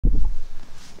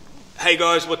Hey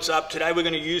guys, what's up? Today we're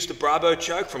going to use the Brabo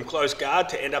choke from close guard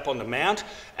to end up on the mount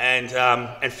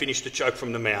and finish the choke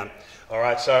from the mount.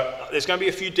 Alright, so there's going to be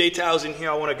a few details in here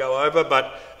I want to go over,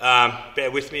 but bear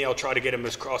with me, I'll try to get them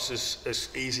across as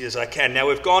easy as I can. Now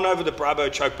we've gone over the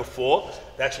Brabo choke before,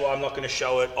 that's why I'm not going to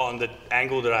show it on the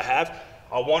angle that I have.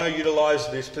 I want to utilize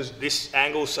this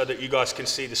angle so that you guys can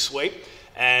see the sweep,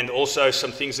 and also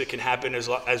some things that can happen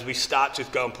as we start to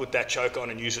go and put that choke on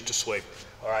and use it to sweep.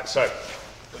 Alright, so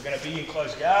we're going to be in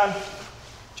close guard,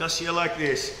 just here like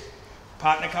this.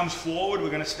 Partner comes forward, we're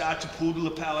going to start to pull the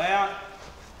lapel out,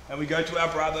 and we go to our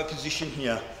Brabo position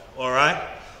here, all right?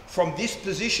 From this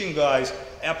position, guys,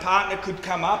 our partner could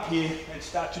come up here and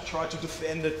start to try to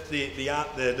defend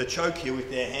the choke here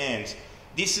with their hands.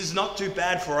 This is not too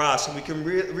bad for us, and we can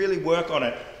really work on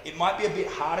it. It might be a bit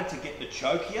harder to get the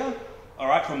choke here, all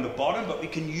right, from the bottom, but we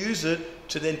can use it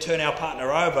to then turn our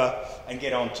partner over and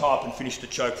get on top and finish the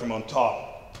choke from on top.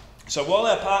 So while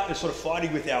our partner's sort of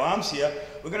fighting with our arms here,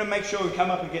 we're going to make sure we come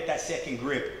up and get that second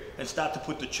grip and start to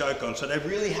put the choke on. So they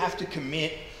really have to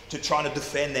commit to trying to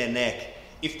defend their neck.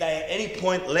 If they at any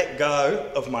point let go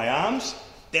of my arms,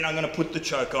 then I'm going to put the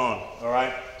choke on, all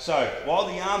right? So while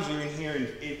the arms are in here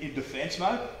in defense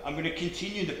mode, I'm going to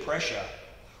continue the pressure.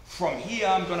 From here,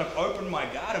 I'm going to open my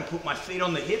guard and put my feet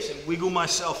on the hips and wiggle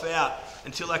myself out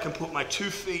until I can put my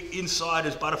 2 feet inside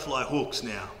as butterfly hooks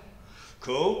now.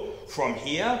 Cool. From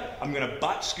here, I'm going to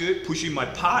butt scoot, pushing my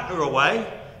partner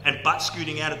away and butt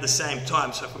scooting out at the same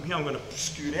time. So from here, I'm going to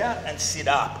scoot out and sit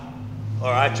up.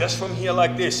 All right, just from here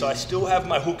like this. So I still have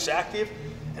my hooks active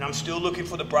and I'm still looking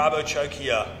for the Brabo choke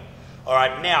here. All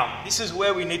right, now, this is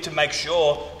where we need to make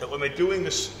sure that when we're doing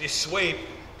this sweep,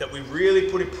 that we really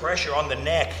put pressure on the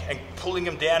neck and pulling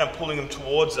them down and pulling them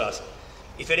towards us.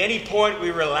 If at any point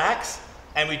we relax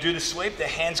and we do the sweep, the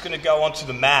hand's going to go onto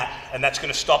the mat and that's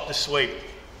going to stop the sweep.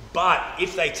 But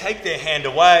if they take their hand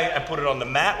away and put it on the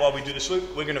mat while we do the sweep,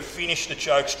 we're going to finish the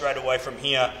choke straight away from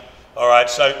here. All right,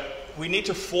 so we need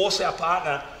to force our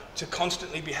partner to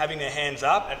constantly be having their hands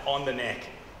up and on the neck.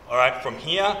 All right, from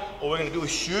here, all we're going to do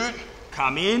is shoot,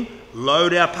 come in,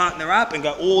 load our partner up and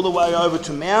go all the way over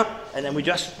to mount, and then we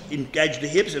just engage the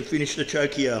hips and finish the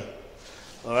choke here.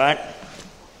 All right.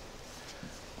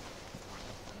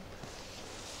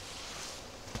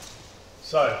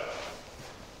 So,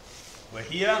 we're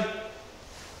here.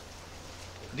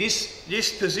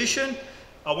 This position,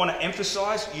 I want to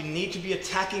emphasize, you need to be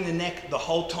attacking the neck the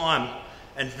whole time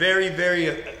and very, very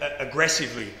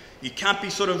aggressively. You can't be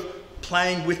sort of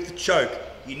playing with the choke.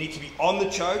 You need to be on the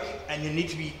choke and you need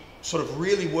to be sort of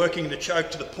really working the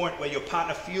choke to the point where your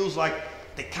partner feels like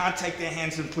they can't take their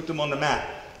hands and put them on the mat.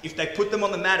 If they put them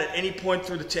on the mat at any point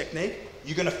through the technique,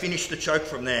 you're going to finish the choke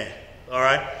from there. All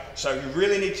right, so you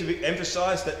really need to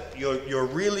emphasize that you're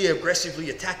really aggressively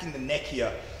attacking the neck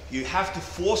here. You have to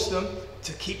force them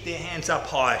to keep their hands up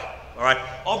high. All right,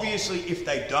 obviously if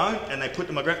they don't and they put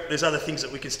them, there's other things that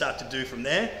we can start to do from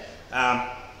there.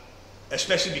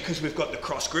 Especially because we've got the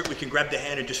cross grip, we can grab the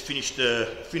hand and just finish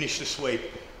the sweep.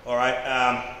 All right,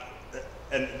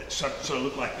 and sort of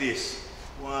look like this.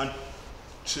 1,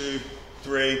 2,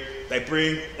 3. They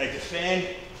defend.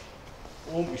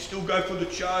 We still go for the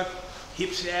choke.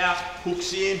 Hips out,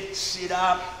 hooks in, sit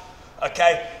up.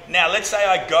 Okay, now let's say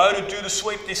I go to do the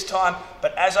sweep this time,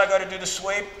 but as I go to do the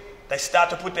sweep, they start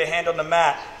to put their hand on the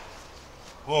mat.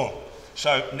 Boom.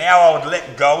 So now I would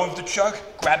let go of the choke,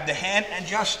 grab the hand, and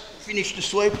just finish the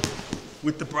sweep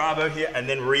with the Brabo here, and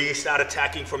then restart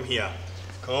attacking from here.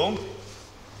 Cool?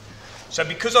 So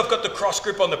because I've got the cross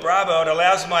grip on the Brabo, it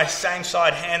allows my same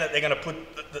side hand that they're going to put,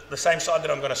 the same side that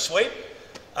I'm going to sweep,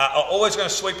 I'm always going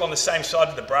to sweep on the same side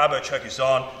that the Brabo choke is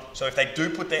on. So if they do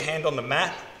put their hand on the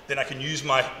mat, then I can use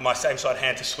my same side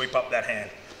hand to sweep up that hand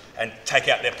and take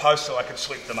out their post so I can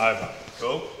sweep them over.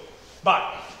 Cool?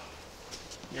 But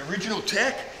the original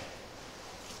tech,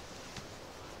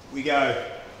 we go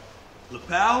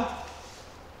lapel,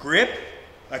 grip.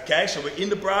 Okay, so we're in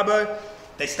the Brabo.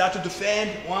 They start to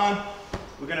defend. 1,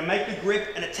 we're going to make the grip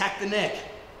and attack the neck.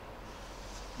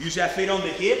 Use our feet on the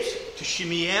hips to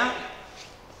shimmy out.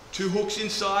 2 hooks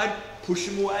inside, push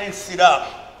them away and sit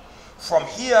up. From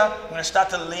here, I'm going to start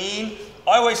to lean.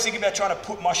 I always think about trying to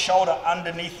put my shoulder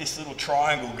underneath this little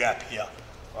triangle gap here.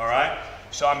 All right?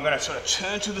 So I'm going to sort of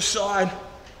turn to the side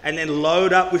and then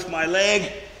load up with my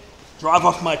leg, drive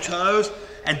off my toes,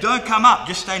 and don't come up.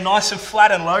 Just stay nice and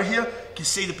flat and low here. You can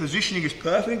see the positioning is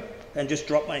perfect, and just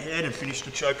drop my head and finish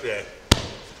the choke there.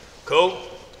 Cool?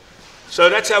 So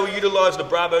that's how we utilize the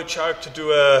Brabo choke to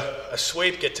do a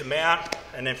sweep, get to mount,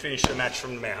 and then finish the match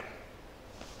from the mount.